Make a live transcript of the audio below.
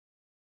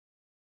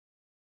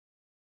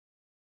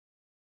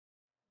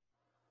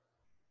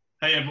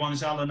Hey everyone,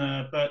 it's Alan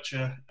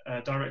Bircher,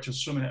 Director of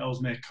Swimming at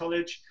Ellesmere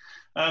College.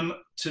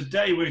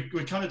 Today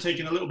we're kind of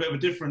taking a little bit of a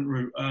different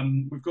route.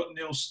 We've got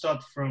Neal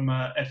Studd from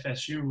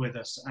FSU with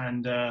us,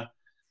 and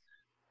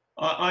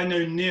I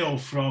know Neal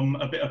from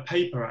a bit of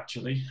paper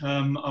actually.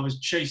 I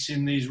was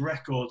chasing these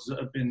records that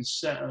have been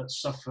set at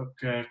Suffolk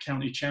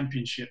County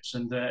Championships,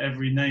 and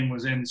every name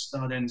was N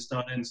Stud, N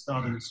Stud, N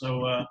Stud, and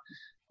so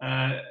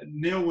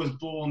Neal was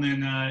born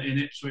in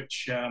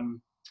Ipswich.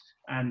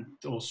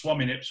 Or swum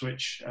in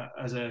Ipswich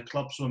as a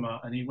club swimmer,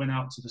 and he went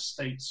out to the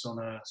States on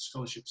a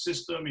scholarship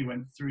system. He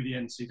went through the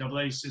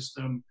NCAA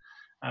system,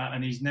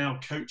 and he's now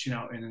coaching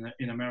out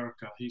in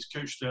America. He's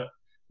coached at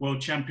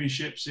World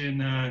Championships in,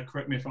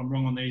 correct me if I'm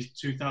wrong on these,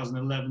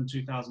 2011,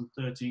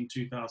 2013,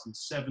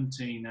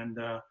 2017, and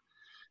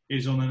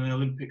he's on an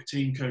Olympic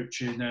team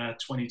coach in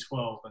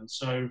 2012. And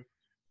so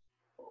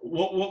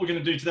what we're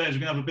going to do today is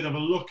we're going to have a bit of a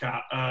look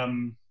at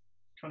kind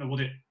of what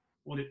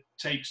it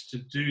takes to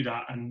do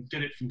that and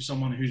get it from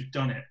someone who's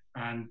done it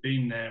and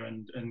been there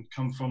and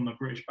come from a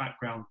British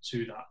background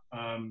to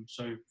that.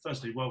 So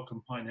firstly,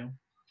 welcome. Hi, Neal.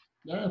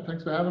 Yeah,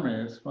 thanks for having me.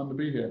 It's fun to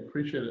be here.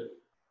 Appreciate it.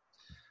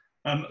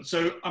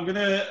 So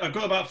I've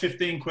got about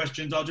 15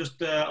 questions.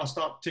 I'll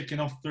start ticking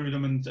off through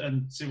them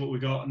and see what we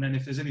got. And then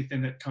if there's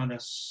anything that kind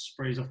of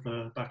sprays off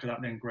the back of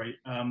that, then great.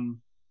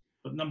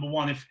 But number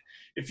one,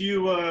 if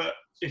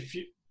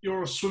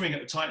you're swimming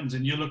at the Titans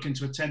and you're looking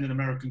to attend an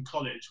American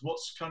college,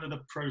 what's kind of the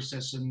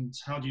process and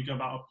how do you go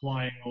about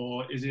applying?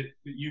 Or is it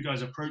that you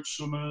guys approach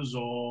swimmers,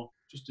 or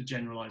just a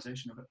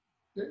generalization of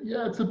it?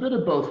 Yeah, it's a bit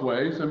of both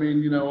ways. I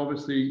mean,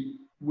 obviously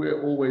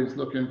we're always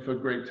looking for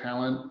great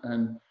talent,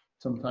 and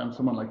sometimes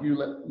someone like you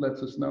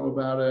lets us know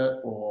about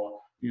it, or,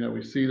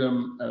 we see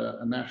them at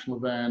a national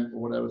event or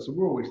whatever. So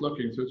we're always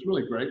looking. So it's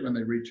really great when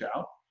they reach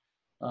out.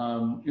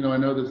 I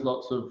know there's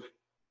lots of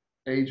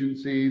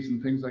agencies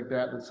and things like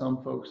that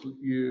some folks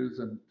use,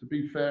 and to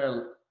be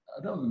fair,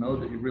 I don't know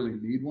that you really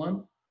need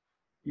one.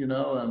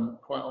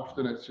 Quite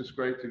often it's just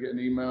great to get an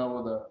email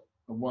with a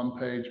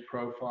one-page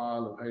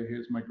profile of, hey,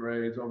 here's my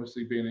grades.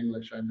 Obviously, being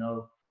English, I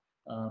know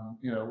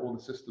all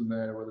the system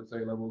there, whether it's A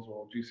levels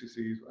or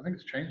GCSEs. I think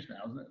it's changed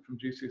now, isn't it? From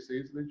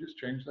GCSEs, they just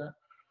changed that.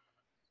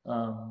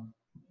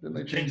 Didn't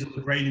they change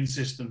the grading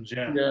systems?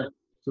 Yeah.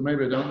 So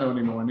maybe I don't know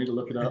anymore. I need to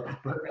look it up.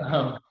 But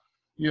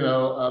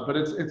but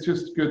it's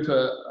just good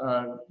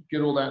to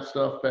get all that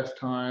stuff, best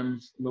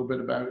times, a little bit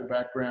about your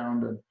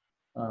background, and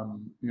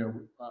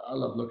I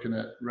love looking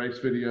at race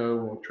video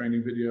or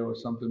training video or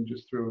something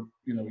just through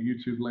a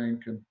YouTube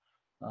link, and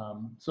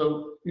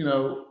so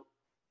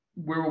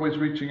we're always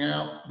reaching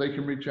out. They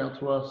can reach out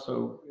to us.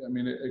 So I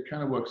mean, it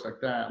kind of works like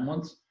that. And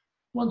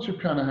once you've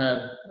kind of had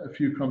a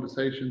few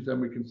conversations, then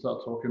we can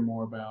start talking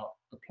more about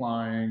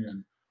applying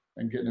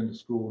and getting into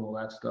school and all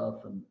that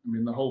stuff. And I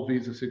mean, the whole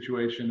visa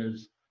situation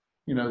is,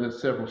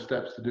 there's several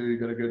steps to do. You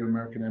got to go to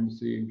American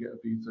Embassy and get a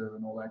visa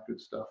and all that good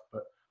stuff.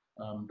 But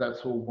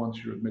that's all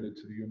once you're admitted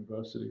to the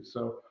university.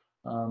 So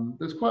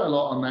there's quite a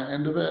lot on that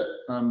end of it.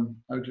 I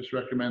would just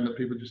recommend that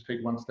people just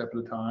take one step at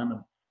a time.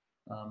 And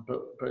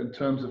but in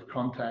terms of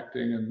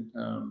contacting,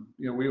 and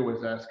we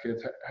always ask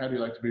kids, how do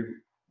you like to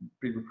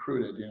be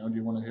recruited? Do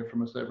you want to hear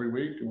from us every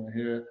week? Do you want to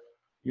hear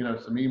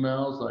some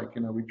emails? Like,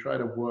 we try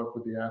to work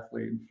with the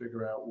athlete and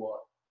figure out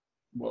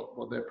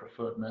what their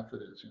preferred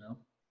method is.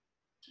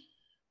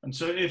 And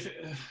so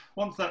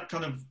once that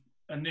kind of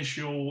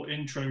initial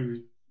intro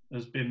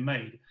has been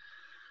made,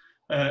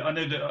 I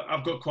know that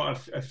I've got quite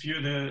a few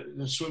of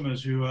the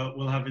swimmers who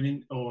will have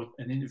an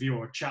interview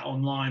or a chat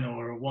online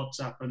or a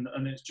WhatsApp,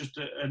 and it's just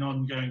an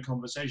ongoing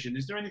conversation.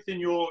 Is there anything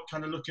you're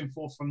kind of looking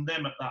for from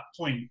them at that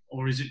point,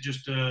 or is it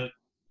just to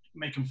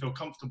make them feel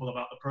comfortable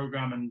about the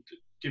program and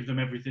give them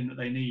everything that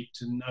they need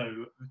to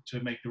know to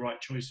make the right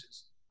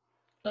choices?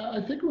 I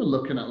think we're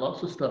looking at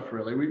lots of stuff,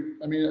 really.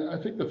 I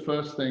think the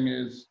first thing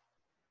is,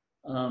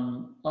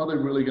 are they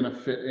really going to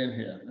fit in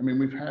here? I mean,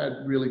 we've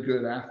had really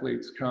good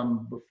athletes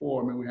come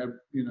before. I mean, we have,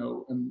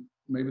 and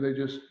maybe they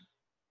just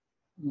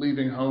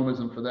leaving home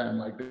isn't for them.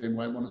 Like, they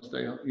might want to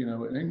stay,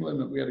 in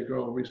England. We had a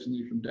girl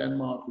recently from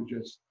Denmark who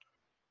just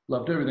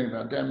loved everything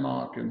about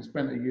Denmark and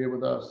spent a year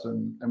with us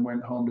and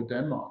went home to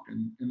Denmark.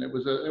 And it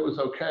was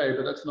okay,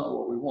 but that's not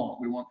what we want.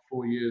 We want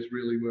 4 years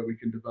really where we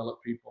can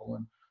develop people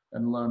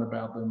and learn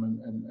about them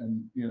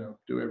and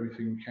do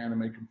everything we can to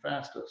make them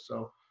faster.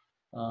 So,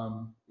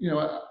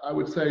 I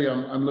would say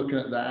I'm looking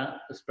at that,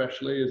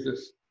 especially is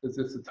this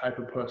the type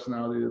of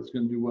personality that's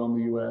going to do well in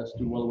the US,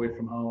 do well away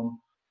from home.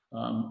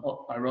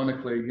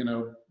 Ironically,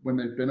 when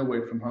they've been away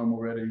from home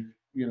already,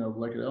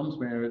 like at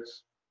Ellesmere,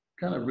 it's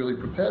kind of really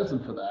prepares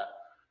them for that.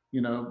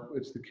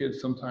 It's the kids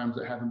sometimes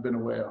that haven't been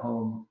away at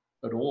home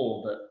at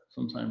all that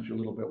sometimes you're a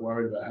little bit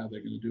worried about how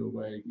they're going to do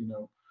away,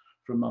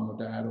 from mom or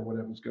dad or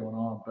whatever's going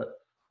on. But,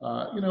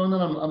 and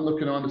then I'm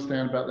looking to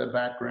understand about their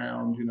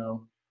background,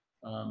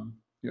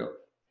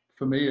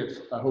 for me,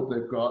 I hope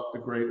they've got a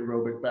great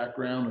aerobic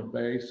background, a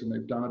base, and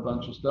they've done a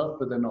bunch of stuff,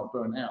 but they're not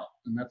burnt out.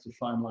 And that's a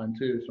fine line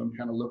too. So I'm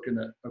kind of looking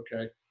at,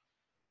 okay,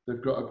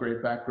 they've got a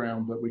great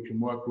background that we can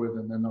work with,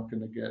 and they're not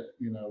going to get,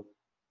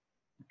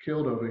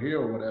 killed over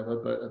here or whatever,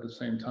 but at the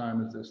same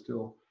time, is there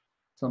still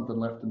something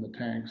left in the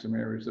tank, some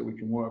areas that we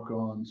can work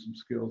on, some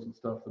skills and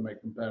stuff to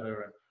make them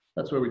better? And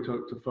that's where we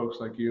talk to folks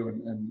like you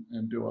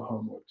and do our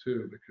homework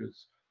too,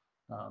 because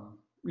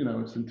you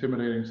know, it's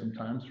intimidating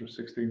sometimes for a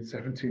 16,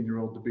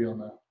 17-year-old to be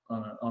on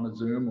a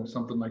Zoom or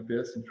something like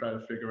this and try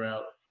to figure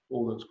out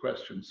all those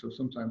questions. So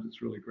sometimes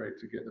it's really great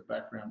to get the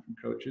background from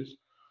coaches.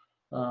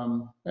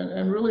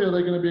 And really, are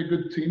they going to be a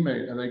good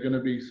teammate? Are they going to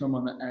be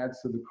someone that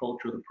adds to the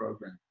culture of the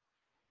program?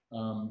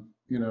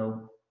 You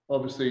know,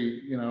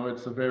 obviously, you know,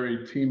 it's a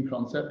very team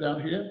concept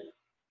out here.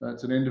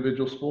 It's an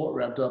individual sport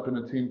wrapped up in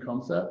a team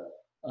concept.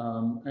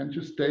 And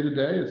just day to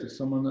day, is it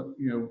someone that,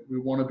 you know, we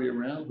want to be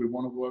around, we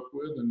want to work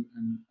with,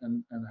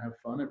 and have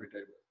fun every day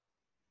with?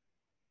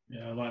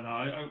 Yeah, I like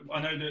that.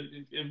 I know that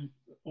it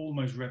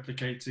almost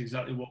replicates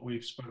exactly what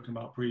we've spoken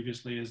about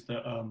previously. Is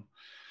that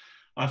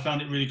I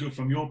found it really good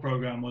from your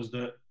program was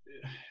that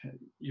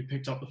you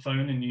picked up the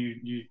phone and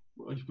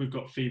we've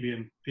got Phoebe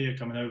and Pia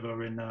coming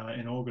over in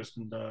August,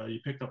 and you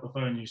picked up the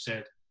phone and you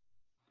said,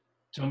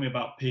 "Tell me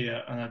about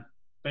Pia." And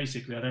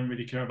basically, I don't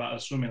really care about her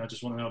swimming. I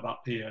just want to know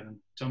about Pia. And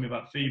tell me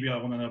about Phoebe. I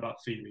want to know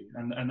about Phoebe.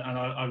 And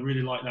I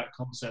really like that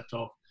concept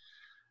of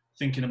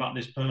thinking about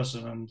this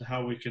person and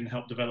how we can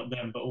help develop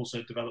them, but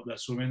also develop their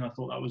swimming. I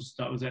thought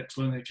that was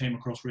excellent. It came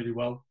across really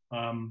well.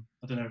 I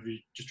don't know if you're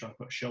just trying to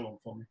put a show on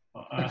for me.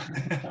 But,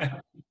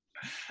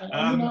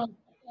 You know,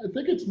 I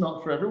think it's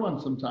not for everyone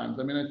sometimes.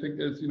 I mean, I think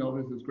there's, you know,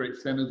 there's great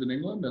centers in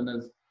England, and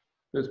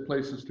there's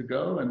places to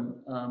go,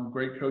 and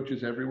great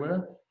coaches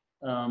everywhere,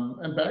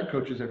 and bad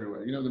coaches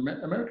everywhere. You know,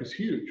 America's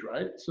huge,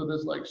 right? So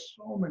there's like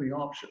so many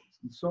options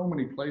and so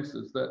many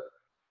places that,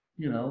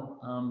 you know,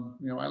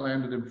 I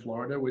landed in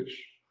Florida, which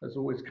has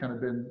always kind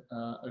of been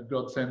a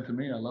godsend to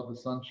me. I love the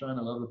sunshine,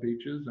 I love the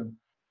beaches, and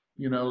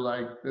you know,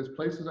 like there's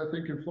places I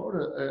think in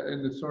Florida,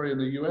 in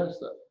the U.S.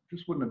 that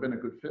just wouldn't have been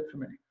a good fit for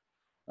me.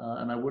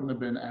 And I wouldn't have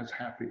been as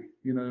happy,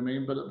 you know what I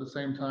mean? But at the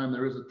same time,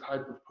 there is a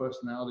type of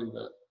personality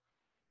that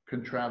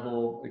can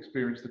travel,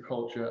 experience the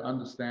culture,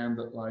 understand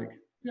that, like,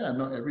 yeah,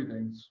 not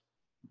everything's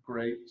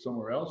great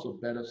somewhere else or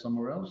better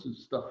somewhere else.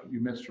 It's stuff that you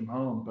miss from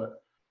home,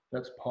 but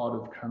that's part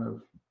of kind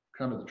of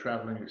the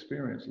traveling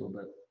experience a little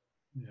bit.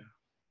 yeah.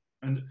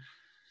 And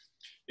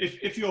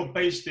if you're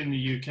based in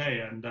the UK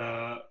and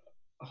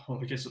well,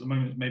 I guess at the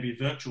moment maybe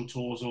virtual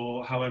tours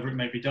or however it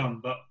may be done,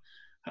 but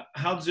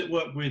how does it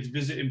work with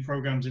visiting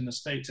programs in the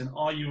States? And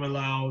are you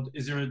allowed,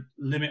 is there a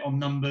limit on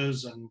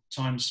numbers and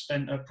time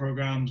spent at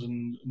programs?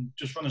 And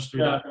just run us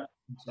through that.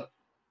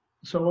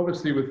 So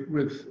obviously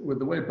with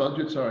the way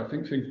budgets are, I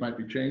think things might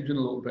be changing a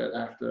little bit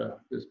after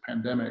this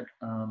pandemic.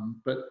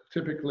 But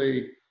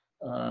typically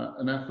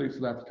an athlete's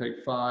allowed to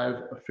take 5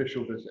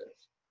 official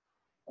visits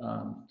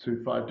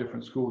to 5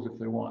 different schools if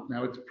they want.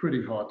 Now it's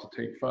pretty hard to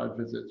take 5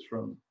 visits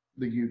from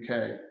the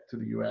UK to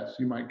the US.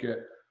 You might get,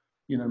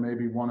 you know,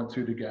 maybe 1 or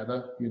 2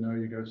 together. You know,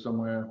 you go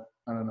somewhere,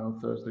 I don't know,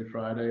 Thursday,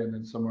 Friday, and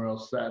then somewhere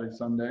else Saturday,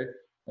 Sunday,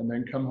 and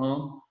then come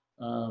home.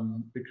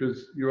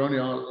 Because you're only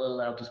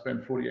allowed to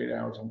spend 48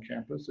 hours on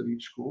campus at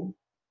each school.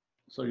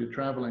 So you're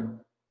traveling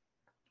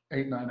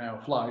 8-9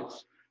 hour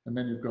flights, and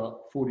then you've got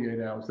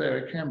 48 hours there.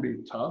 It can be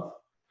tough.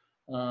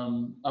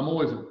 I'm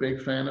always a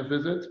big fan of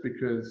visits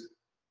because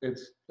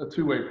it's a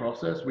 2-way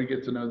process. We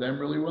get to know them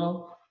really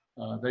well.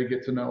 They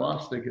get to know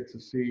us. They get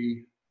to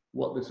see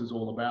what this is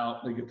all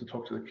about. They get to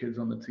talk to the kids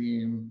on the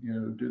team. You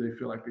know, do they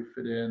feel like they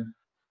fit in?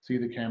 See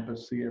the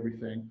campus, see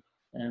everything.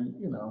 And,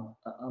 you know,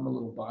 I'm a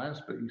little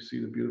biased, but you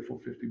see the beautiful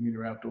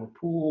 50-meter outdoor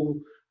pool.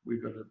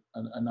 We've got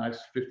a nice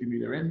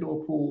 50-meter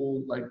indoor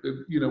pool. Like,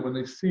 you know, when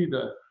they see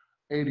the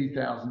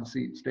 80,000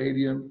 seat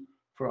stadium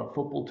for our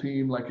football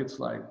team, like, it's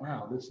like,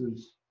 wow, this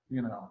is,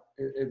 you know,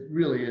 it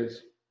really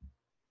is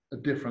a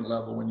different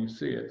level when you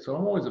see it. So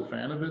I'm always a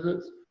fan of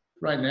visits.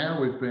 Right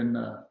now, we've been,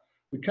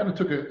 we kind of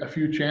took a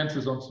few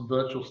chances on some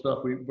virtual stuff.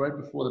 Right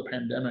before the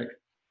pandemic,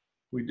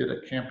 we did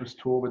a campus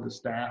tour with the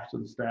staff. So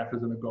the staff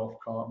is in a golf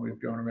cart, and we were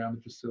going around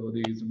the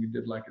facilities, and we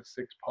did like a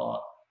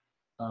 6-part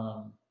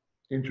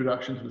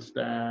introduction to the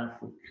staff,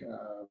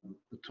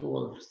 the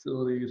tour of the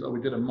facilities. Or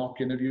we did a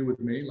mock interview with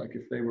me, like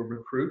if they were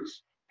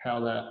recruits, how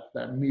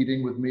that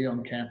meeting with me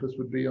on campus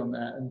would be on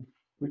that. And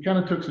we kind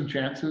of took some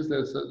chances.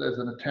 There's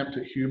an attempt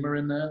at humor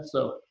in there.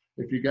 So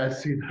if you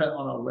guys see that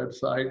on our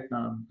website,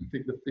 I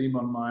think the theme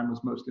on mine was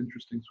most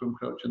interesting swim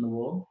coach in the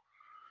world.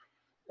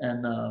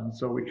 And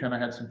so we kind of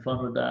had some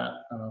fun with that.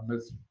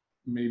 There's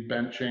me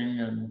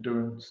benching and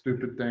doing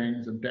stupid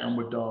things and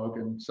downward dog.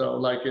 And so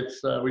like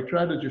it's, we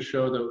try to just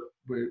show that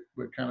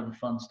we're kind of a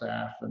fun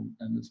staff and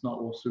it's not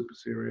all super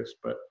serious.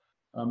 But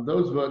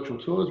those virtual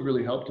tours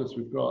really helped us.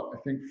 We've got, I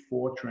think,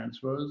 4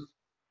 transfers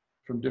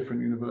from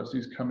different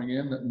universities coming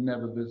in that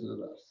never visited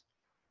us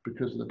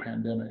because of the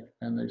pandemic.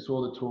 And they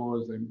saw the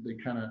tours, they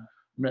kind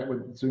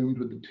of Zoomed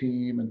with the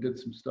team and did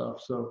some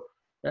stuff. So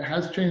it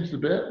has changed a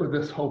bit with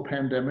this whole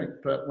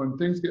pandemic, but when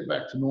things get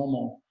back to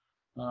normal,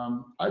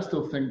 I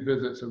still think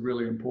visits are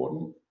really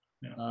important.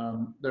 Yeah.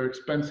 They're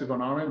expensive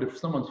on our end. If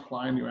someone's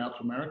flying you out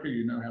to America,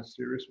 you know how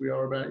serious we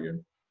are about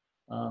you.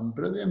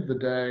 But at the end of the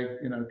day,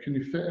 can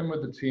you fit in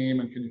with the team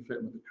and can you fit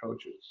in with the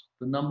coaches?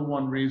 The number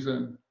one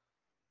reason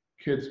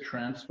kids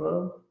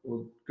transfer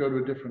or go to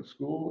a different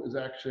school is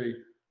actually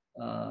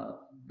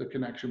the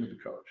connection with the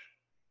coach.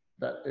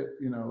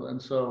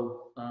 And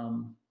so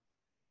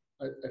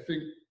I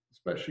think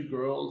especially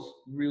girls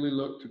really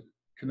look to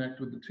connect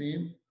with the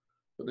team,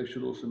 but they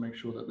should also make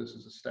sure that this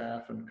is a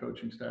staff and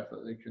coaching staff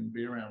that they can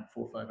be around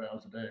 4 or 5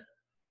 hours a day.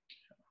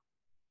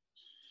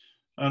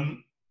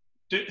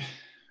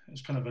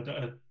 It's kind of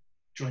a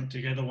joint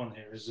together one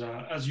here. Is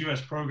as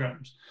US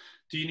programs,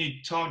 do you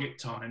need target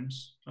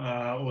times,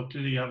 or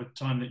do you have a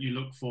time that you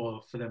look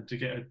for them to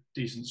get a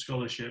decent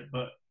scholarship?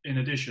 But in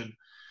addition,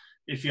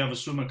 if you have a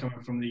swimmer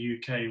coming from the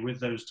UK with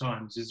those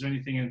times, is there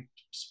anything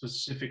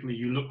specifically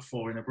you look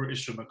for in a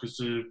British swimmer? Because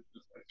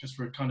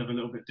we're kind of a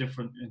little bit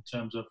different in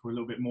terms of we're a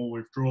little bit more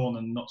withdrawn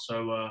and not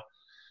so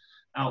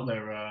out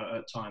there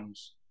at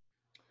times.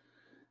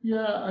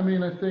 Yeah, I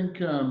mean, I think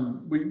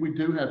we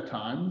do have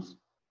times,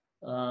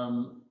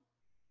 and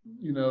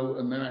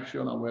then actually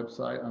on our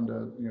website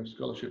under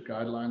scholarship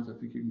guidelines, I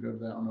think you can go to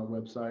that on our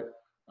website.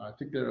 I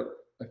think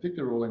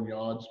they're all in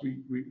yards.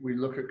 We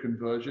look at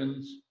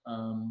conversions.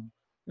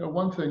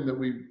 One thing that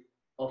we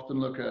often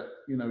look at,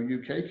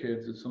 UK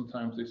kids is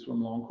sometimes they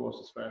swim long course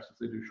as fast as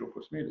they do short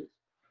course meters.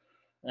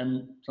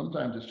 And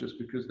sometimes it's just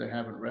because they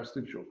haven't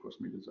rested short course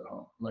meters at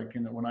home. Like,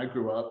 when I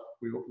grew up,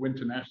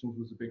 winter nationals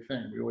was a big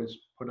thing. We always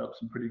put up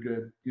some pretty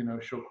good,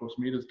 short course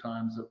meters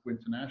times at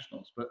winter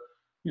nationals. But,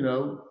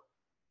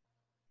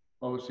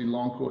 obviously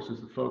long course is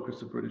the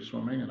focus of British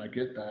swimming, and I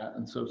get that.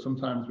 And so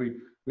sometimes we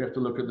have to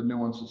look at the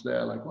nuances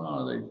there. Like,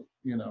 well,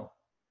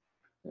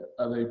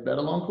 are they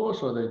better long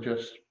course, or are they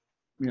just,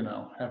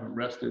 haven't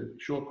rested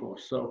short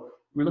course? So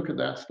we look at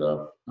that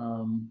stuff.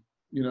 I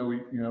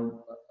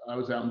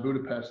was out in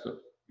Budapest at,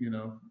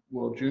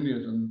 World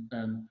Juniors and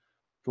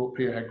thought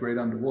Pia had great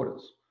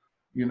underwaters,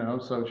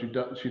 so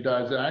she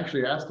dives. I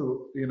actually asked her,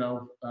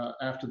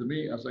 after the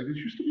meet, I was like, did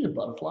you used to be a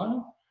butterfly?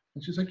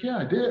 And she's like, yeah,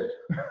 I did,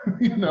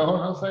 and I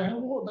was like,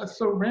 oh, that's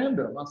so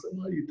random. I said,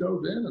 well, you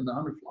dove in and the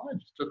 100 fly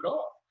just took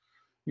off,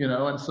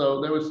 and so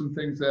there were some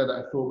things there that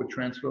I thought would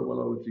transfer well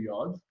over to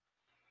yards.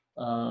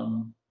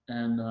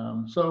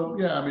 So,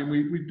 yeah, I mean,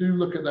 we do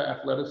look at that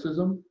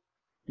athleticism.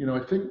 I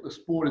think the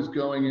sport is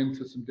going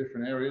into some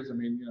different areas. I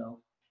mean,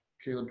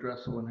 Caleb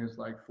Dressel and his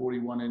like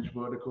 41-inch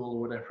vertical or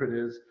whatever it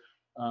is.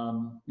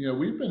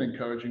 We've been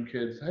encouraging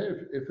kids, hey,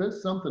 if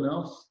there's something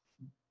else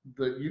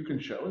that you can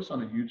show us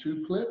on a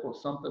YouTube clip or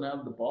something out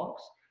of the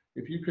box,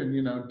 if you can,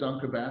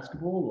 dunk a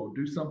basketball or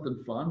do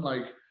something fun,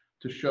 like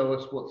to show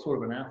us what sort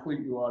of an athlete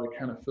you are to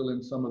kind of fill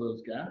in some of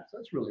those gaps,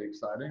 that's really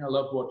exciting. I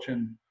love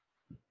watching,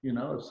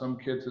 if some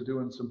kids are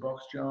doing some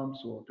box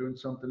jumps or doing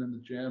something in the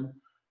gym.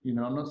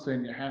 I'm not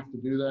saying you have to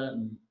do that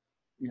and,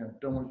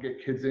 don't want to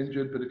get kids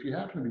injured, but if you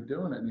happen to be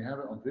doing it and you have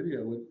it on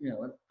video,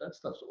 that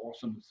stuff's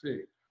awesome to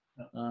see.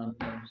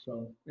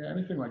 So, yeah,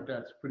 anything like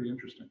that's pretty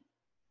interesting.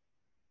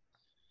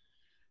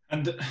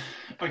 And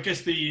I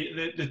guess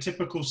the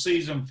typical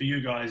season for you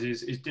guys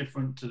is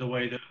different to the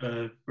way that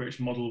a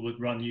British model would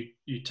run.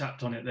 You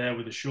tapped on it there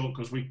with the short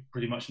course. We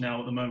pretty much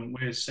now at the moment,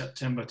 we're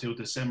September till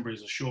December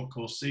is a short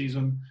course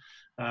season.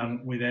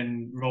 We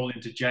then roll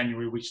into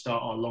January, we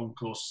start our long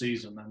course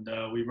season,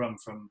 and we run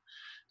from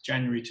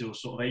January till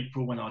sort of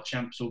April when our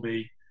champs will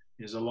be.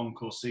 Is a long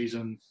course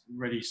season,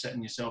 ready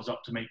setting yourselves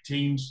up to make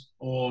teams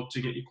or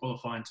to get your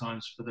qualifying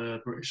times for the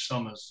British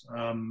Summers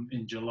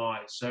in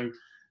July. So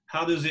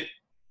how does it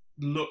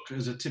look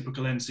as a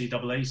typical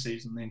NCAA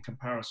season in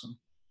comparison?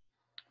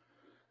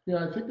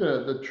 Yeah, I think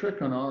the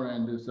trick on our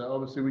end is that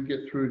obviously we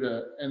get through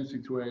to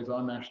NC2As.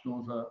 Our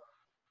nationals are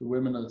the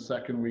women are the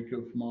second week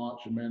of March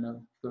and men are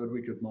third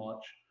week of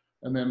March,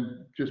 and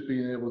then just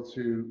being able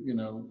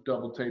to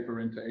double taper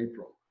into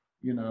April,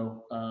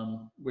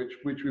 which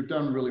we've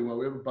done really well.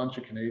 We have a bunch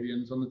of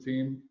Canadians on the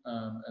team,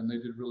 and they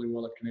did really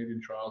well at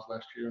Canadian trials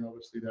last year, and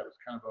obviously that was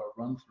kind of our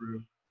run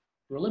through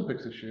for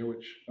Olympics this year,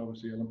 which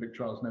obviously Olympic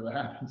trials never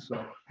happened.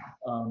 So,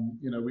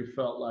 we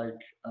felt like,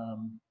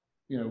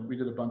 we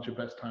did a bunch of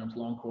best times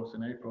long course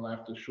in April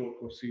after short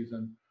course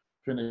season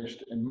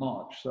finished in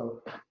March.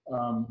 So,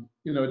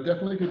 it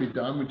definitely could be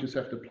done. We just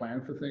have to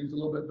plan for things a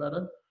little bit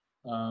better.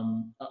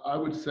 I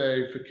would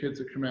say for kids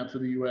that come out to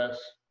the US,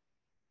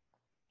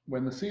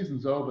 when the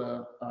season's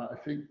over, I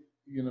think,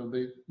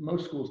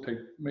 most schools take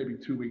maybe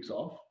 2 weeks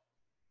off,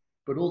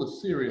 but all the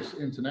serious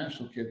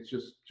international kids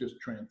just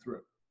train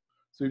through.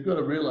 So you've got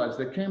to realize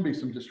there can be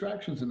some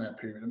distractions in that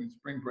period. I mean,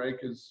 spring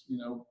break is,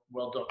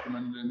 well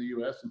documented in the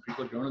US, and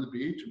people are going to the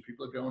beach and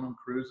people are going on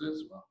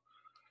cruises. Well,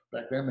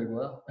 back then they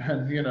were,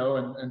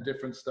 and, and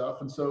different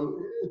stuff. And so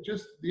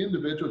the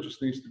individual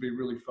just needs to be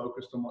really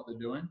focused on what they're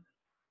doing.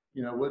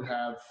 Would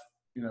have,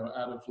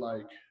 out of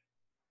like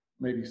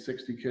maybe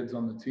 60 kids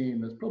on the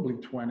team, there's probably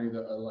 20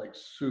 that are like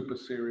super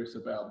serious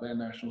about their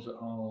nationals at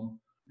home,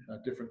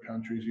 different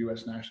countries,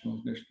 US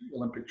nationals,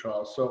 Olympic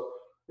trials. So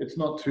it's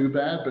not too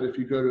bad, but if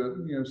you go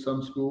to,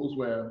 some schools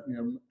where,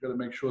 got to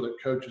make sure that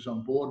coach is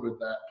on board with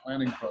that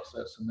planning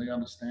process and they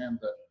understand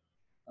that,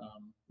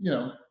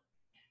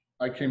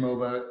 I came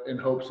over in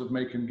hopes of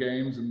making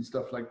games and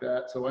stuff like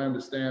that. So I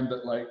understand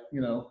that, like,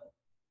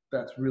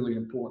 that's really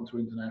important to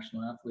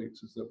international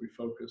athletes, is that we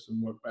focus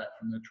and work back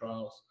from their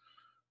trials.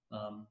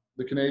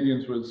 The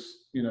Canadians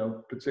was,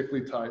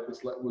 particularly tight.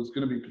 This was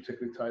going to be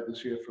particularly tight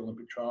this year for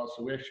Olympic trials.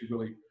 So we actually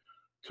really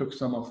took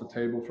some off the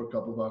table for a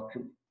couple of our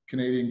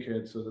Canadian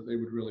kids so that they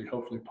would really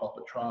hopefully pop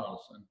at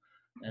trials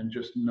and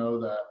just know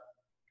that,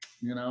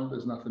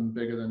 there's nothing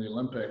bigger than the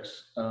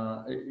Olympics.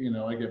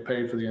 I get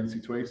paid for the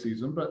NC2A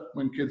season, but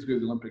when kids go to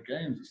the Olympic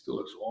Games, it still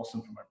looks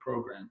awesome for my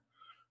program.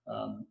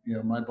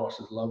 My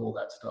bosses love all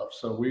that stuff.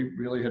 So we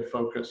really had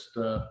focused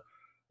a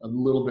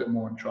little bit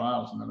more on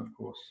trials. And then, of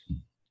course,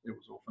 it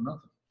was all for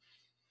nothing.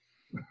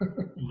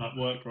 All that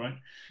work, right?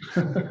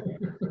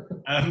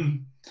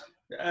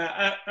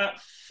 At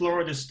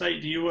Florida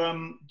State,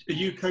 are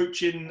you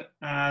coaching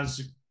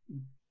as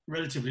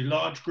relatively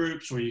large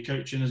groups, or are you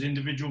coaching as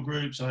individual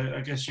groups?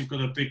 I guess you've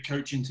got a big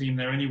coaching team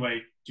there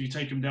anyway. Do you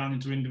take them down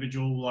into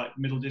individual, like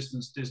middle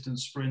distance,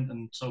 sprint,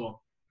 and so on?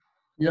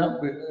 Yeah,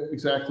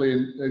 exactly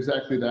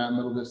that,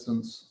 middle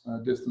distance,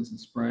 distance and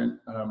sprint.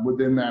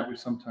 Within that, we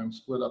sometimes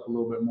split up a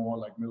little bit more,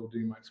 like middle D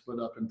might split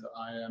up into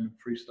IM and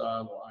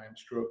freestyle, or IM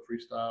stroke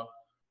freestyle.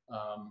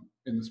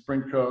 In the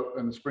sprint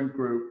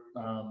group,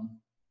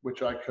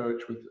 which I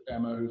coach with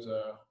Emma, who's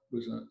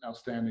an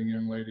outstanding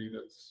young lady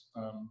that's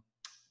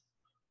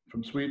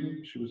from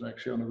Sweden. She was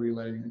actually on a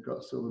relay and got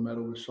a silver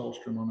medal with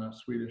Solstrom on a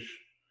Swedish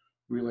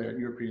relay at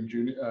European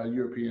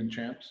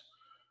champs.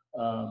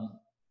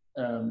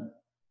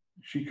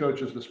 She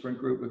coaches the sprint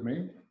group with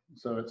me,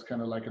 so it's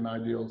kind of like an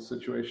ideal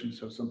situation.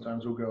 So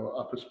sometimes we'll go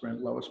upper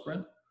sprint, lower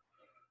sprint,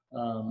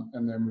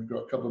 and then we've got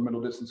a couple of middle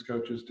distance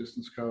coaches,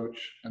 distance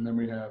coach, and then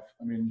we have,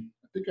 I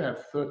think I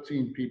have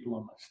 13 people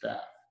on my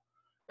staff.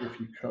 If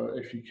you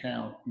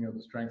count,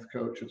 the strength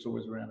coach, it's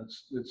always around.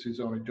 It's his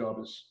only job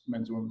is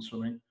men's and women's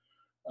swimming.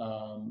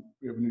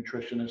 We have a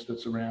nutritionist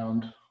that's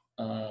around,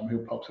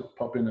 who'll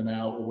pop in and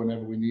out or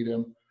whenever we need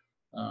him.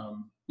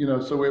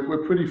 So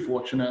we're pretty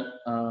fortunate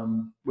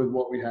with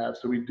what we have.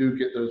 So we do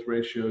get those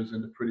ratios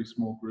into pretty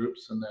small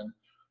groups. And then,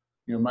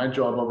 my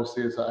job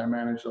obviously is that I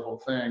manage the whole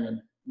thing.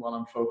 And while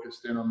I'm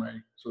focused in on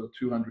my sort of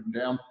 200 and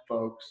down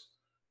folks,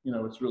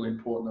 it's really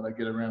important that I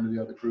get around to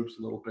the other groups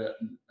a little bit.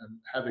 And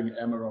having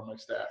Emma on my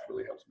staff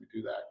really helps me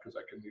do that, because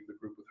I can leave the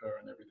group with her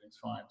and everything's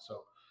fine.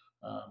 So,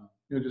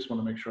 just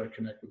want to make sure I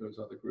connect with those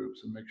other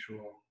groups and make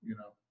sure,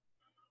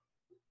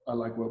 I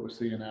like what we're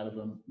seeing out of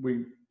them.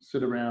 We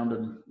sit around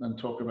and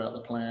talk about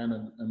the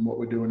plan and what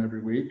we're doing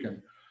every week.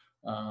 And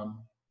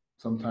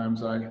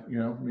sometimes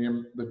me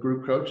and the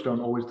group coach don't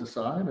always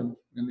decide. And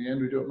in the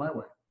end, we do it my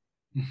way.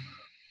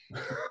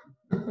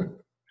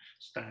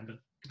 Standard.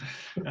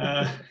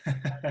 I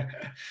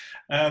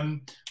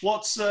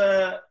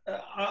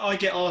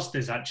get asked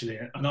this actually,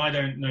 and I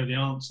don't know the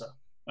answer.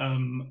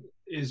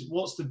 Is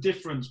what's the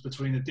difference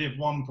between a Div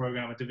 1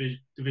 program and a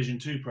Division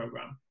 2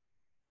 program?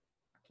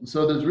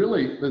 So there's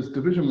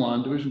Division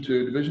 1, Division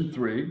 2, Division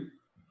 3.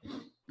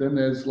 Then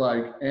there's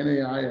like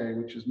NAIA,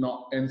 which is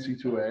not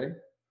NC2A.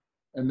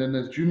 And then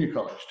there's junior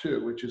college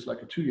too, which is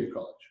like a 2-year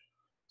college.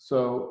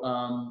 So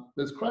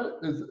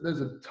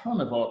there's a ton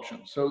of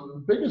options. So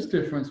the biggest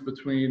difference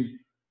between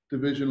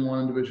Division 1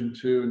 and Division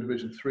 2 and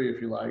Division 3,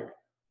 if you like,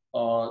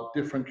 are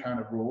different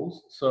kind of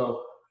rules.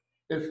 So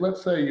if,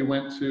 let's say, you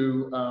went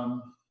to a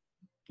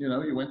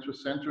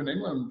center in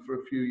England for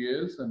a few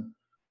years and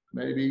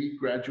maybe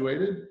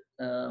graduated,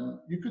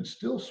 you could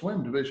still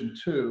swim Division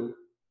 2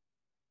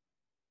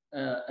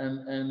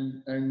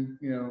 and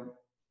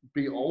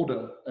be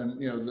older. And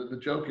the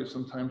joke is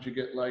sometimes you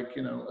get like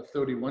a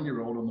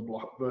 31-year-old on the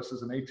block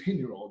versus an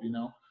 18-year-old.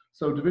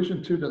 So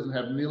Division 2 doesn't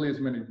have nearly as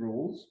many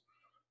rules.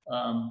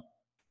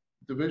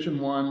 Division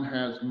 1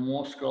 has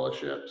more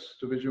scholarships.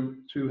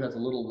 Division 2 has a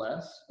little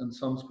less, and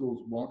some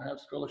schools won't have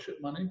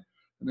scholarship money.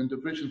 And then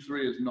Division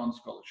 3 is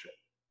non-scholarship.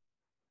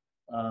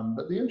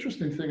 But the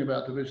interesting thing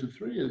about Division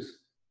 3 is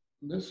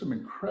there's some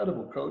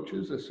incredible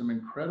coaches. There's some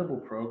incredible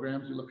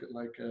programs. You look at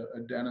like a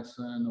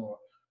Denison or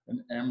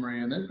an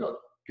Emory, and they've got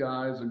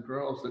guys and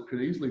girls that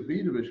could easily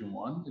be Division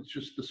 1. It's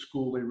just the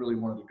school they really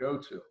wanted to go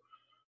to.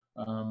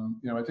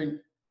 I think,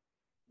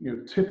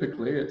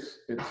 typically it's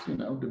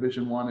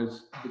Division 1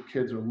 is the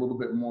kids are a little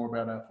bit more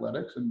about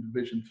athletics, and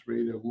Division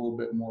 3 they're a little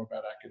bit more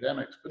about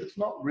academics. But it's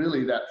not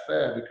really that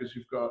fair, because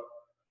you've got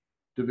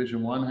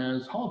Division 1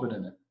 has Harvard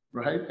in it,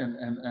 right?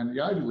 And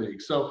the Ivy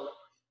League. So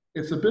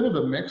it's a bit of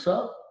a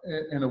mix-up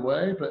in a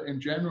way, but in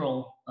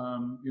general,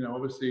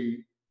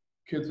 obviously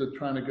kids are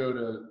trying to go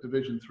to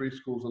Division 3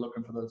 schools are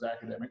looking for those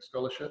academic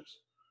scholarships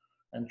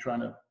and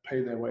trying to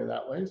pay their way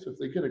that way. So if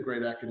they get a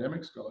great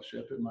academic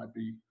scholarship, it might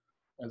be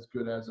as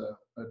good as a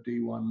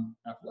D1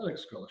 athletic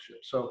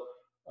scholarship. So,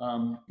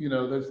 I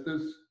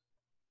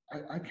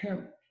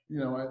can't,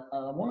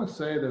 I want to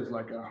say there's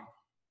like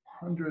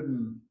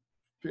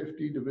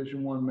 150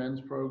 Division 1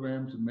 men's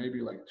programs and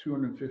maybe like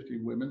 250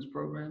 women's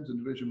programs in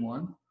Division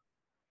 1.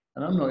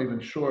 And I'm not even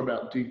sure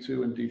about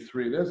D2 and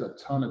D3. There's a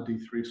ton of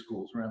D3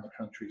 schools around the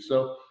country.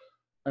 So,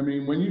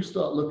 when you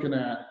start looking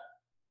at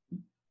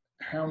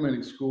how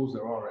many schools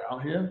there are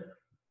out here,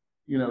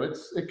 you know,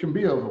 it can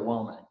be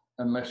overwhelming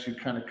unless you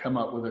kind of come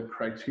up with a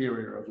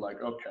criteria of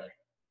like, okay,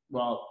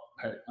 well,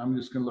 hey, I'm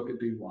just going to look at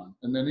D1.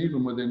 And then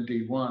even within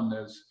D1,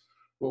 there's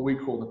what we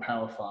call the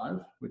Power Five,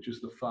 which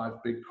is the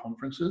 5 big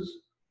conferences.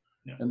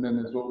 Yeah. And then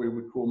there's what we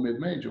would call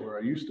mid-major, where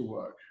I used to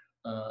work.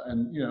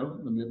 And, you know,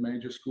 the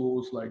mid-major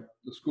schools, like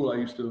the school I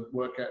used to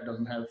work at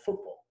doesn't have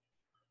football.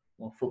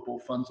 Well, football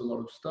funds a lot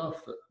of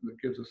stuff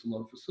that gives us a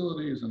lot of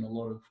facilities and a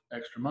lot of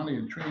extra money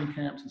and training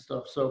camps and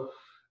stuff. So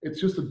it's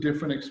just a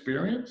different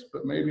experience,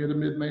 but maybe at a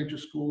mid-major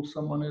school,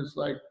 someone is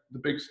like the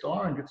big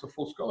star and gets a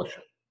full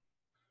scholarship.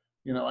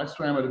 You know, I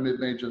swam at a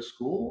mid-major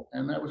school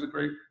and that was a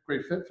great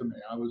fit for me.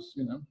 I was,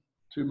 you know,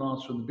 2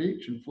 miles from the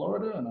beach in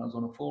Florida and I was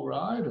on a full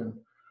ride and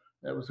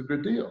that was a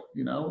good deal,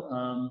 you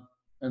know.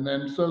 And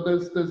then, so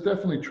there's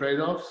definitely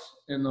trade-offs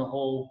in the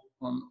whole,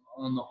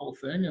 on the whole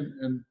thing.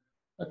 And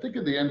I think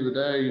at the end of the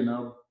day, you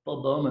know,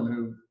 Bob Bowman,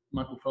 who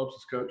Michael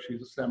Phelps' coach,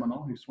 he's a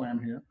Seminole, he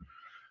swam here.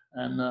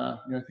 And, you know,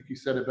 I think he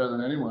said it better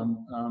than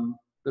anyone.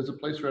 There's a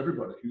place for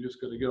everybody. You just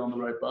got to get on the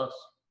right bus.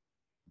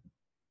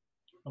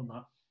 On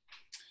that.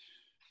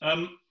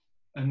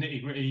 And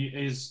nitty gritty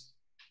is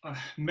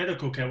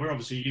medical care. We're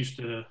obviously used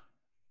to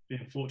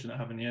being fortunate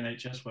having the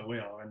NHS where we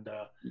are. And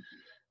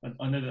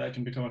I know that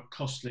can become a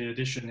costly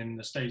addition in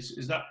the States.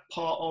 Is that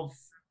part of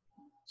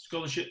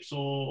scholarships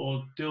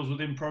or deals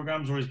within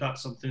programs, or is that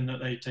something that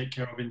they take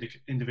care of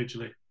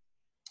individually?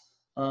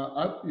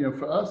 You know,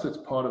 for us, it's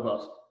part of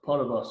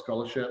our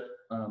scholarship.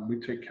 We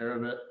take care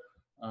of it.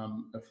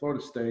 At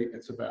Florida State,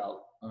 it's about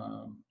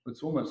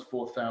it's almost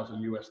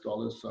 $4,000 US.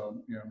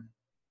 So, you know,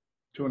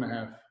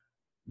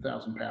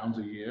 £2,500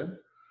 a year.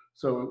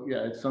 So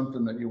yeah, it's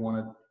something that you want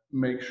to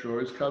make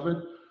sure is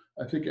covered.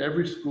 I think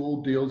every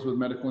school deals with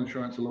medical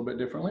insurance a little bit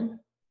differently.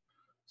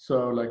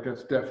 So like,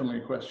 that's definitely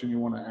a question you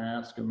want to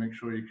ask and make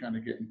sure you kind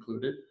of get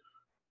included.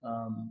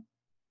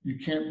 You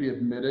can't be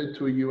admitted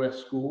to a US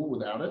school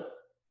without it.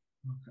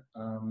 Okay.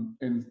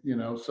 And, you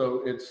know,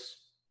 so it's,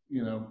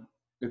 you know,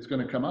 it's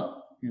going to come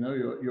up, you know,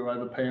 you're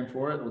either paying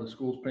for it or the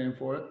school's paying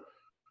for it.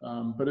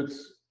 But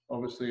it's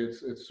obviously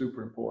it's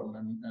super important.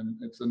 And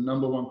it's the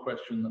 #1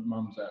 question that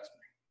mums ask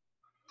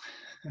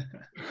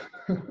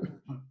me.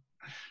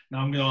 Now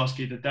I'm going to ask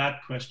you the dad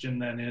question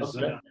then is,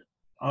 okay.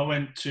 I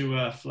went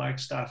to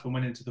Flagstaff and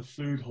went into the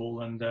food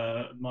hall and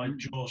my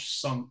jaw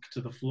sunk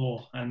to the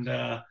floor and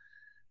I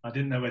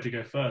didn't know where to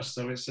go first.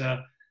 So it's,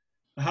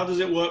 how does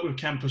it work with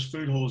campus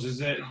food halls?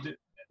 Is it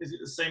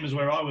the same as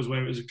where I was,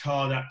 where it was a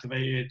card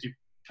activated, you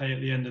pay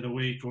at the end of the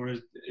week, or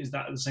is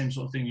that the same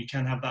sort of thing? You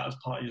can have that as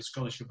part of your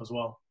scholarship as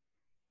well?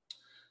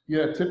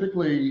 Yeah,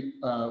 typically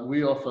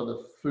we offer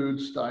the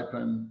food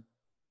stipend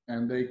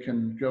and they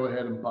can go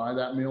ahead and buy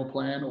that meal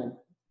plan, or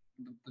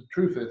the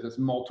truth is there's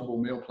multiple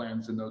meal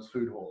plans in those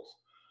food halls.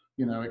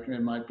 You know, it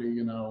might be,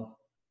 you know,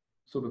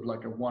 sort of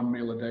like a 1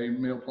 meal a day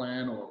meal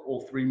plan or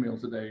all 3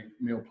 meals a day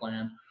meal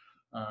plan.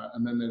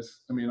 And then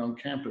there's, I mean, on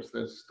campus,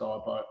 there's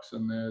Starbucks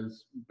and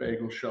there's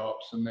bagel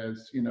shops and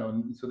there's, you know,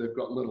 and so they've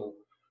got little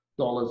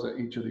dollars at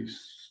each of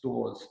these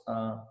stores.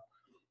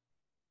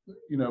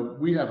 You know,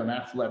 we have an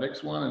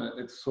athletics one and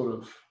it's sort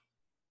of,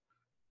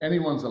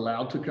 anyone's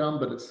allowed to come,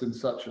 but it's in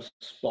such a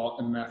spot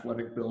in an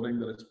athletic building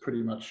that it's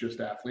pretty much just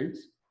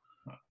athletes.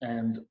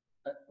 And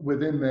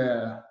within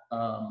there,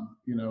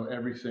 you know,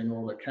 everything,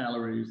 all the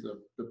calories,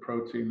 the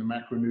protein, the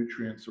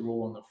macronutrients are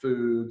all on the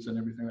foods and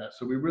everything like that.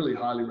 So we really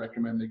highly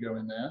recommend they go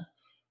in there,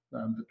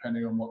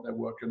 depending on what they're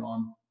working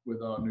on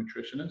with our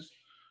nutritionist.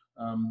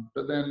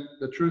 But then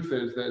the truth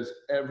is there's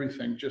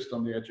everything just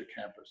on the edge of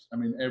campus. I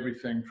mean,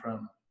 everything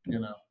from, you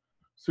know,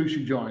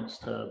 sushi joints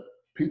to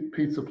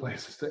pizza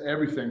places to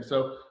everything.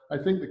 So I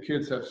think the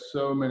kids have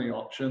so many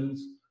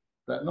options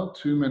that not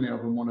too many of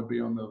them want to be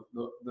on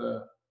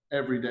the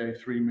everyday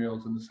 3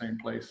 meals in the same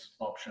place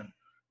option.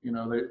 You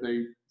know,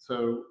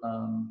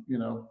 you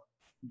know,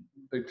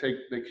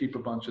 they keep a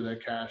bunch of their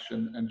cash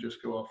and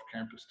just go off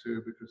campus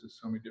too, because there's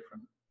so many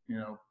different, you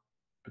know,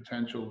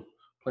 potential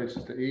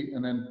places to eat.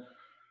 And then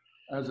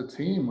as a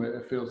team,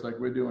 it feels like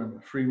we're doing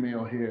a free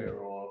meal here,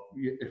 or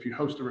if you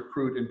host a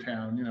recruit in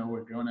town, you know,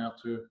 we're going out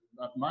to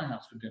my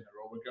house for dinner,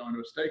 or we're going to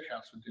a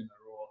steakhouse for dinner,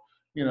 or,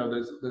 you know,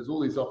 there's all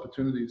these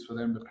opportunities for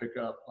them to pick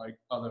up like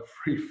other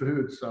free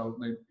food. So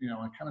they, you know,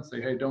 I kind of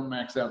say, hey, don't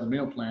max out the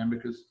meal plan,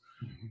 because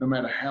no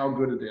matter how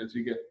good it is,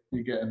 you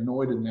get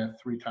annoyed in there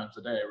 3 times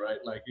a day, right?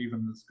 Like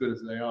even as good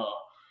as they are.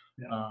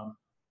 Yeah.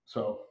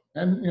 So,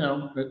 and you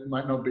know, it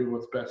might not be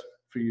what's best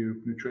for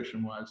you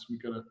nutrition wise. We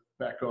got to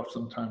back off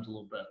sometimes a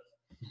little bit.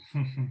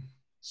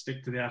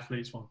 Stick to the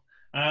athletes one.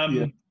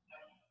 Yeah.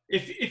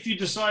 If you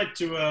decide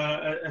to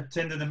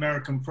attend an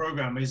American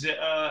program, is it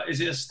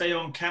a stay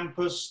on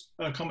campus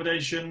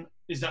accommodation?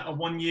 Is that a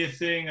 1-year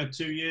thing, or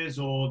 2 years,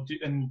 or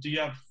do you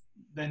have,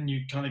 then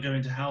you kind of go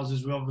into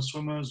houses with other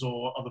swimmers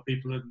or other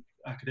people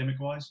academic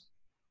wise?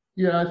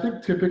 Yeah, I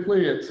think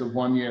typically it's a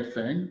 1-year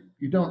thing.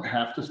 You don't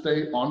have to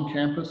stay on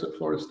campus at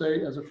Florida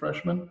State as a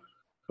freshman,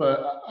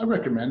 but I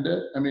recommend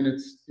it. I mean,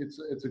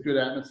 it's a good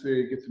atmosphere.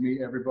 You get to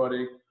meet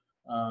everybody.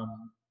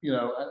 you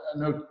know, I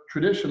know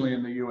traditionally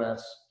in the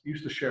U.S.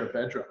 used to share a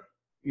bedroom,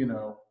 you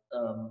know,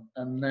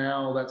 and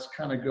now that's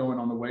kind of going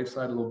on the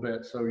wayside a little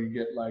bit. So you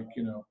get like,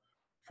 you know,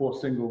 4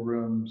 single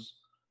rooms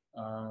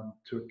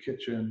to a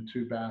kitchen,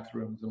 2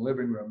 bathrooms, and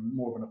living room,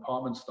 more of an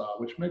apartment style,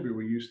 which maybe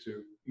we're used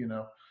to, you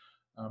know.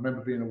 I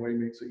remember being away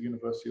meets at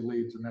University of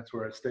Leeds, and that's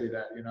where I stayed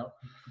at, you know.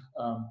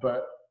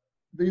 But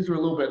these are a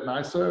little bit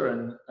nicer,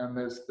 and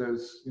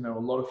there's you know, a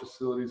lot of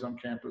facilities on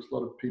campus, a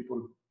lot of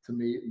people to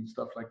meet and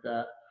stuff like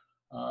that.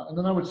 And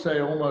then I would say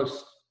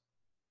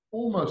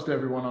almost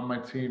everyone on my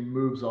team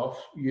moves off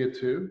year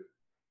 2.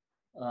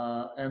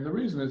 And the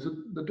reason is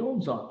that the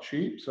dorms aren't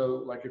cheap.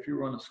 So like if you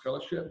were on a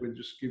scholarship, we'd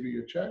just give you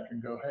your check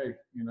and go, hey,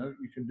 you know,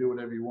 you can do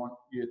whatever you want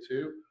year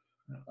 2.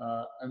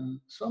 And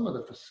some of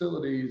the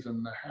facilities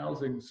and the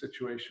housing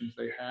situations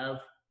they have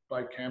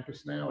by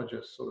campus now are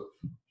just sort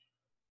of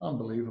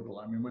unbelievable.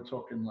 I mean, we're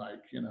talking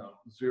like, you know,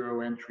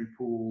 0 entry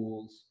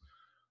pools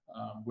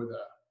with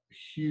a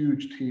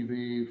huge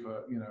TV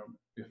for, you know,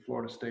 if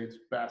Florida State's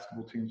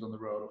basketball team's on the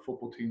road or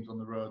football team's on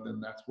the road, then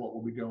that's what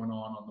will be going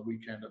on the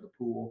weekend at the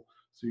pool.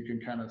 So you can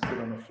kind of sit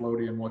on a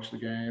floaty and watch the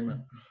game,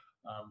 and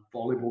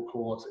volleyball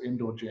courts,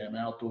 indoor gym,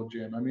 outdoor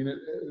gym. I mean, it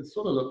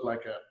sort of looked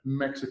like a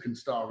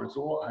Mexican-style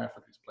resort, half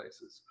of these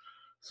places.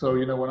 So,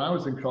 you know, when I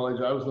was in college,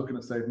 I was looking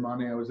to save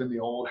money. I was in the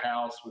old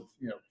house with,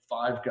 you know,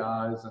 5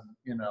 guys, and,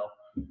 you know,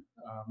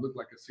 looked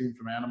like a scene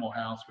from Animal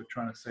House. We're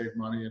trying to save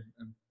money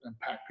and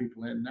pack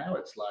people in. Now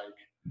it's like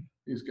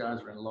these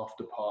guys are in loft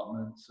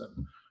apartments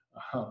and,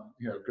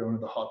 you know, going to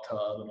the hot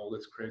tub and all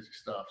this crazy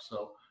stuff.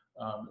 So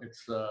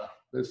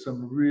there's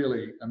some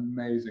really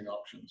amazing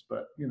options,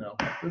 but, you know,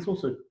 there's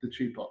also the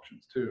cheap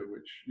options too,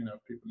 which, you know,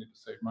 if people need to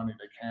save money,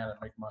 they can, and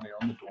make money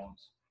on the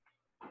dorms.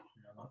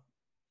 You know?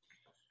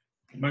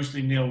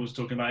 Mostly Neal was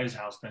talking about his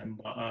house then,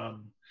 but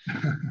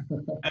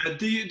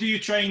do you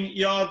train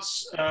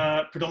yards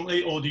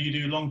predominantly, or do you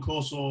do long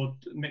course or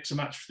mix and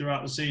match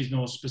throughout the season,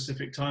 or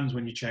specific times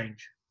when you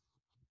change?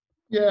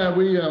 Yeah,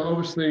 we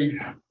obviously,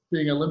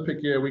 being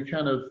Olympic year, we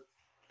kind of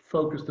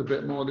focused a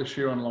bit more this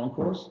year on long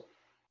course.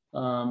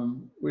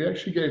 We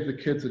actually gave the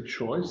kids a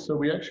choice, so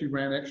we actually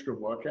ran extra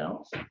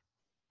workouts.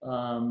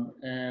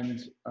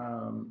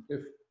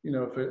 If you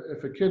know,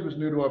 if a kid was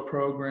new to our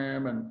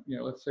program, and, you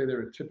know, let's say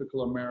they're a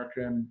typical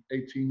American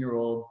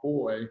 18-year-old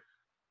boy,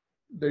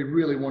 they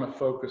really want to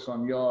focus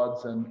on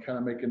yards and kind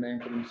of make a name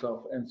for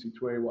themselves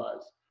NC2A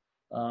wise.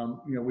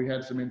 You know, we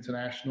had some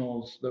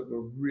internationals that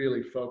were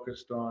really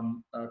focused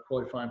on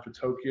qualifying for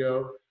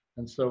Tokyo,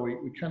 and so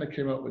we kind of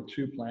came up with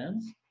 2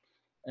 plans.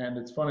 And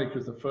it's funny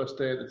because the first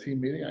day of the team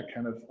meeting, I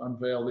kind of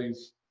unveil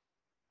these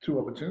 2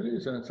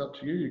 opportunities, and it's up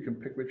to you. You can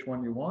pick which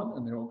one you want.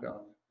 And they all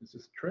go, is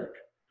this a trick?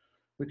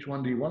 Which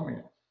one do you want me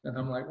in? And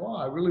I'm like, well,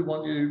 I really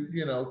want you,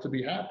 you know, to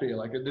be happy.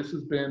 Like, this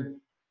has been,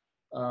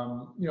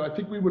 you know, I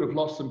think we would have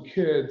lost some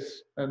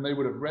kids and they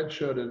would have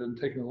redshirted and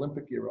taken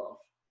Olympic year off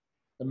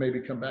and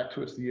maybe come back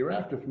to us the year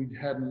after if we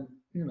hadn't,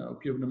 you know,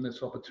 given them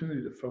this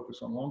opportunity to focus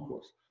on long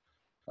course.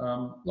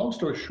 Long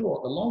story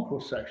short, the long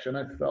course section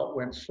I felt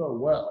went so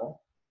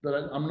well that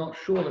I'm not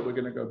sure that we're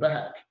going to go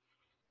back.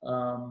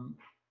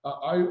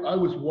 I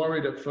was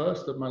worried at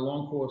first that my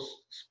long course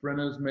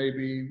sprinters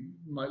maybe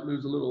might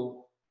lose a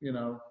little, you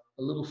know,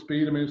 a little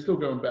speed. I mean, it's still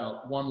going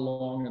about 1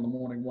 long in the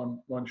morning,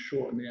 one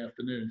short in the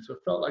afternoon. So it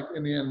felt like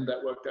in the end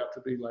that worked out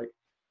to be like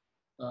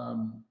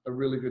a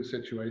really good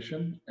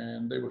situation,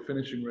 and they were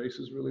finishing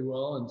races really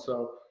well. And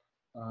so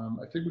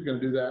I think we're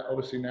going to do that.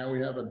 Obviously now we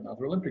have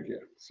another Olympic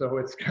year. So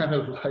it's kind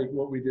of like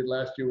what we did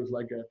last year was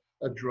like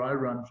a dry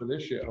run for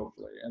this year,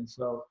 hopefully. And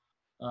so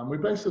we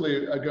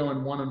basically are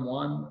going 1 and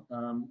 1.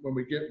 When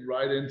we get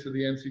right into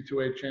the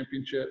NC2A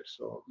championships,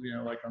 or, you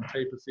know, like on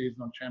taper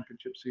season, on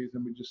championship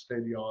season, we just stay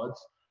the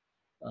odds.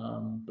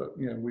 But,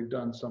 you know, we've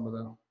done some of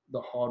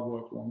the hard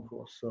work long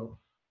course. So,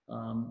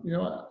 you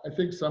know, I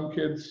think some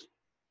kids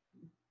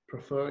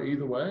prefer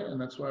either way, and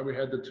that's why we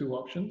had the 2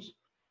 options.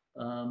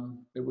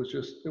 It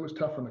was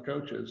tough on the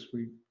coaches.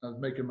 I was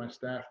making my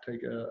staff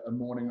take a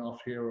morning off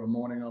here or a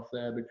morning off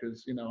there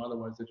because, you know,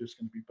 otherwise they're just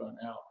going to be burnt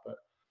out. But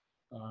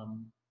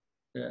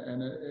yeah,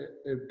 and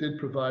it did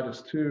provide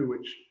us too,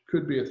 which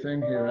could be a thing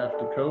here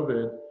after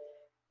COVID,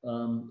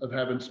 of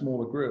having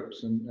smaller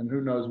groups, and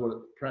who knows what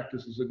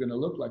practices are going to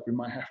look like. We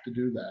might have to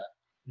do that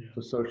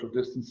for social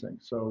distancing.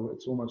 So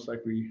it's almost like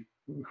we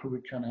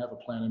kind of have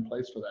a plan in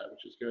place for that,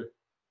 which is good.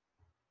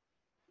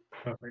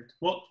 Perfect.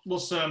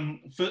 What's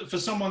for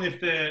someone,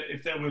 if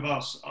they're with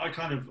us,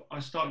 I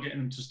start getting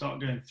them to start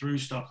going through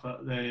stuff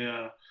at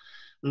the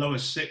lower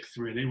 6th,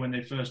 really, when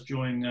they first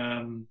join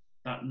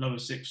that lower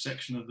 6th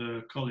section of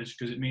the college,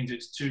 because it means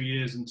it's 2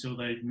 years until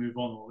they move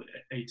on, or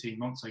 18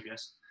 months, I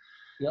guess.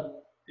 Yep.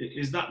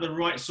 Is that the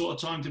right sort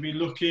of time to be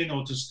looking,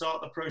 or to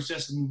start the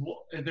process? And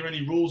are there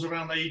any rules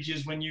around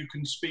ages when you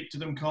can speak to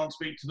them, can't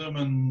speak to them,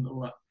 and all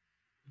that?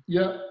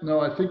 Yeah, no,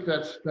 I think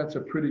that's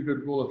a pretty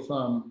good rule of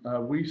thumb.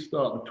 We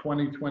start the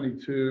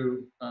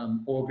 2022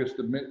 August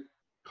admit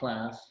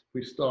class.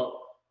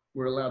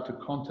 We're allowed to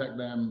contact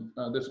them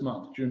this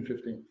month, June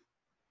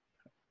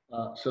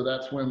 15th. So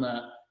that's when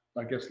that,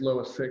 I guess,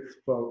 lower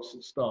 6th folks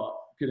start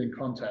getting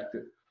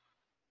contacted.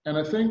 And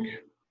I think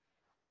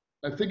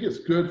it's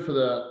good for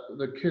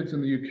the kids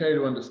in the UK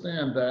to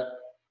understand that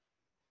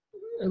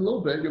a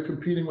little bit you're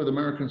competing with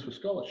Americans for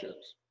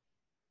scholarships.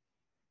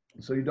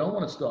 So you don't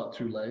want to start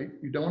too late.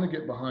 You don't want to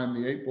get behind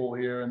the 8 ball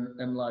here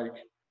and like,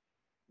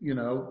 you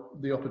know,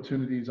 the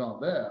opportunities aren't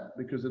there,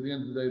 because at the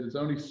end of the day, there's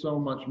only so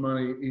much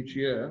money each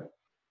year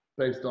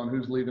based on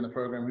who's leaving the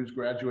program, who's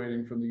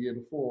graduating from the year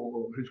before,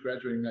 or who's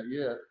graduating that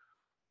year.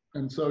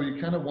 And so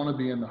you kind of want to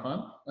be in the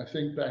hunt. I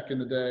think back in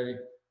the day,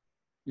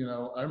 you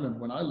know, I remember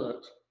when I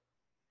looked,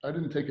 I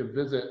didn't take a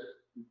visit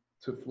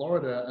to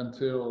Florida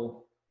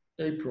until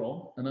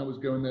April, and I was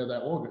going there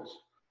that August.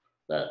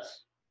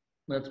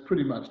 That's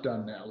pretty much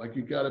done now. Like,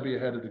 you got to be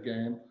ahead of the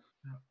game.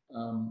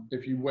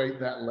 If you wait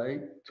that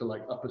late to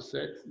like upper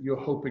sixth, you're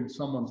hoping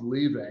someone's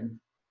leaving,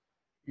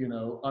 you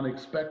know,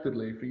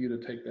 unexpectedly for you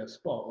to take their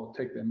spot or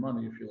take their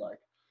money, if you like.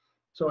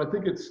 So I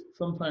think it's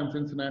sometimes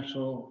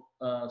international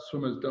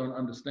swimmers don't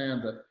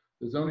understand that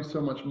there's only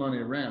so much money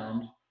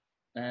around.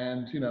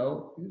 And, you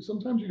know,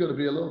 sometimes you got to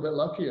be a little bit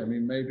lucky. I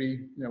mean,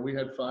 maybe, you know, we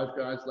had 5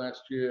 guys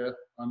last year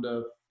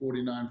under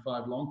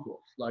 49.5 long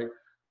course. Like,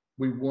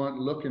 we weren't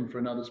looking for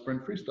another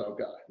sprint freestyle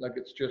guy. Like,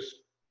 it's just,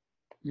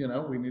 you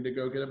know, we need to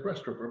go get a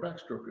breaststroke or a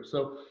backstroker.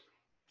 So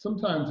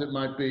sometimes it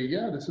might be,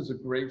 yeah, this is a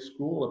great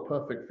school, a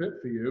perfect fit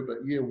for you,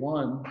 but year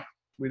 1,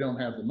 we don't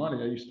have the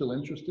money. Are you still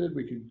interested?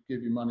 We could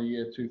give you money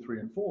year 2, 3,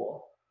 and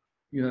 4.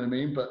 You know what I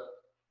mean? But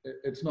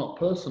it's not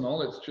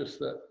personal. It's just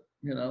that,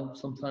 you know,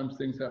 sometimes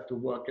things have to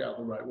work out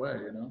the right way,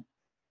 you know.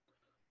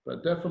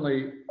 But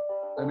definitely,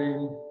 I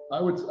mean,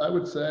 I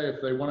would say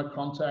if they want to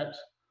contact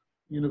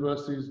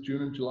universities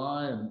June and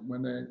July, and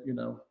when they're, you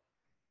know,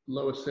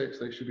 lower 6,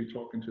 they should be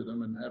talking to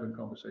them and having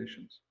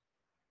conversations.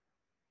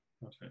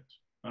 Perfect.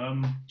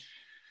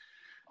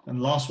 And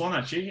last one,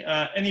 actually,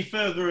 any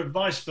further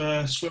advice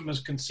for swimmers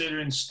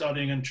considering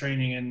studying and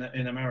training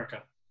in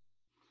America?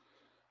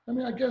 I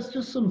mean, I guess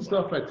just some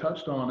stuff I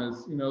touched on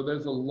is, you know,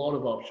 there's a lot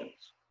of options.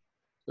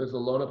 There's a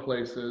lot of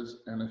places,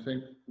 and I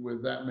think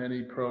with that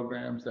many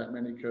programs, that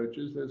many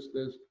coaches,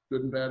 there's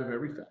good and bad of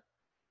everything.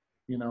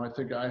 You know, I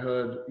think I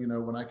heard, you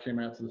know, when I came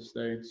out to the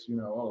States, you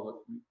know,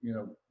 oh, you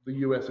know, the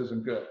US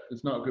isn't good.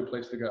 It's not a good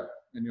place to go.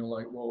 And you're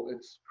like, well,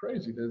 it's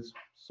crazy. There's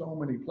so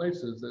many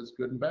places that's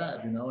good and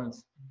bad, you know, and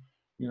it's,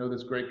 you know,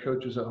 there's great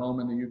coaches at home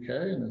in the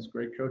UK, and there's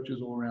great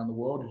coaches all around the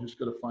world. You just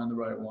got to find the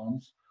right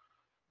ones.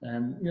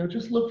 And, you know,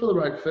 just look for the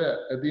right fit.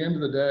 At the end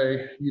of the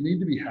day, you need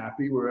to be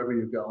happy wherever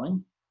you're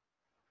going.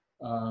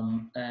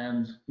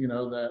 And, you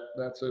know,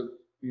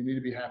 you need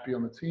to be happy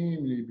on the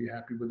team. You need to be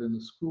happy within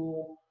the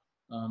school.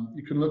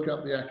 You can look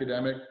up the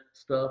academic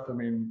stuff. I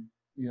mean,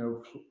 you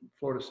know,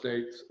 Florida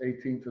State's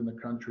 18th in the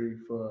country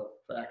for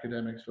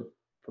academics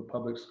for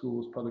public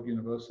schools, public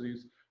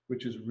universities,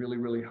 which is really,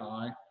 really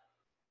high.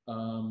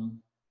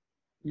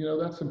 You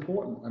know, that's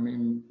important. I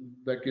mean,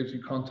 that gives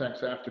you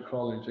contacts after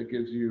college. It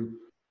gives you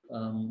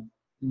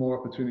more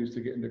opportunities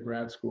to get into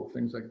grad school,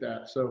 things like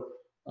that. So,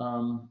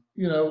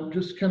 you know,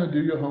 just kind of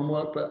do your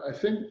homework. But I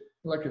think,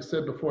 like I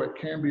said before, it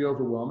can be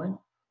overwhelming.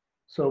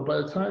 So by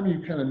the time you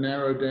kind of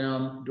narrow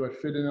down, do I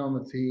fit in on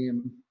the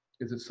team?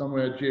 Is it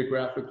somewhere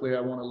geographically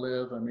I want to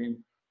live? I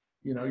mean,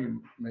 you know,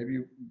 maybe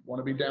you want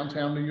to be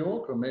downtown New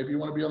York, or maybe you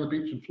want to be on the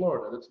beach in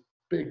Florida. That's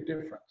a big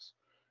difference.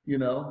 You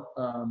know,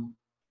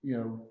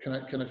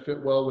 can I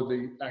fit well with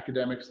the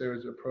academics? There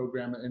is a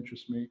program that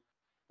interests me.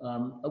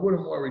 I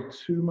wouldn't worry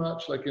too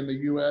much. Like in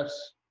the US,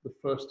 the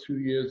first 2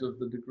 years of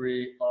the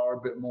degree are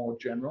a bit more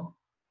general,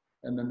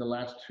 and then the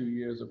last 2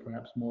 years are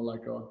perhaps more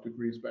like our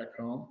degrees back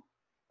home.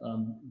 A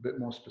bit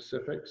more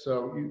specific.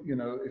 So, you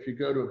know, if you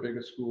go to a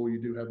bigger school,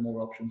 you do have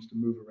more options to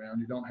move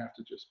around. You don't have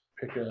to just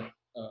pick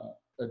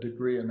a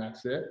degree and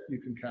that's it.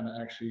 You can kind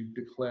of actually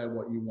declare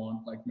what you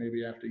want, like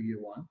maybe after year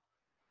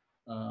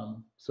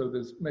 1. So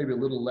there's maybe a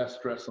little less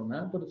stress on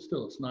that, but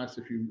it's nice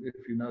if you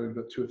know you've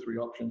got 2 or 3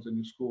 options and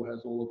your school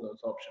has all of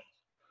those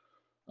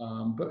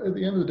options. But at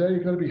the end of the day,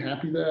 you've got to be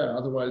happy there.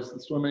 Otherwise, the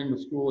swimming,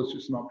 the school is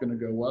just not going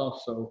to go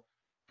well. So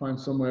find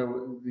somewhere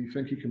you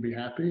think you can be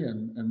happy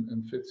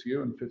and fits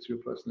you and fits your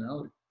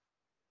personality.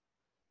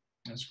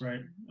 That's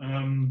great.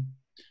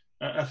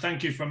 A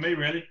thank you from me,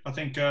 really. I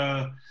think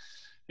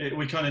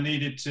we kind of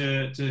needed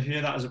to hear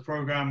that as a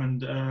program,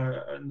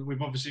 and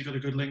we've obviously got a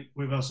good link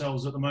with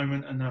ourselves at the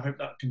moment, and I hope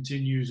that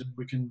continues and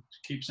we can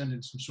keep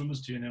sending some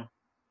swimmers to you, Neal.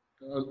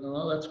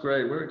 Well, that's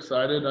great. We're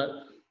excited.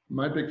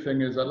 My big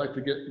thing is I'd like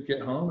to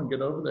get home and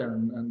get over there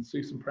and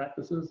see some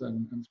practices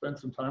and spend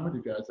some time with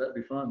you guys. That'd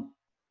be fun.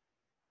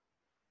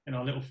 In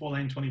our little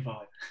 4-lane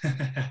 25.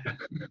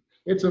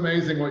 It's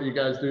amazing what you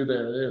guys do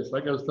there. It is.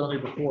 Like I was telling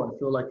you before, I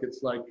feel like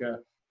it's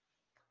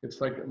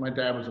like my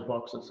dad was a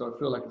boxer, so I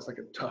feel like it's like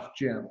a tough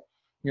gym,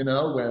 you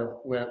know, where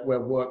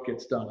work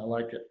gets done. I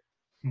like it.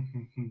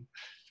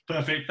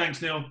 Perfect.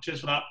 Thanks, Neal.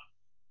 Cheers for that.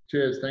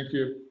 Cheers. Thank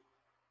you.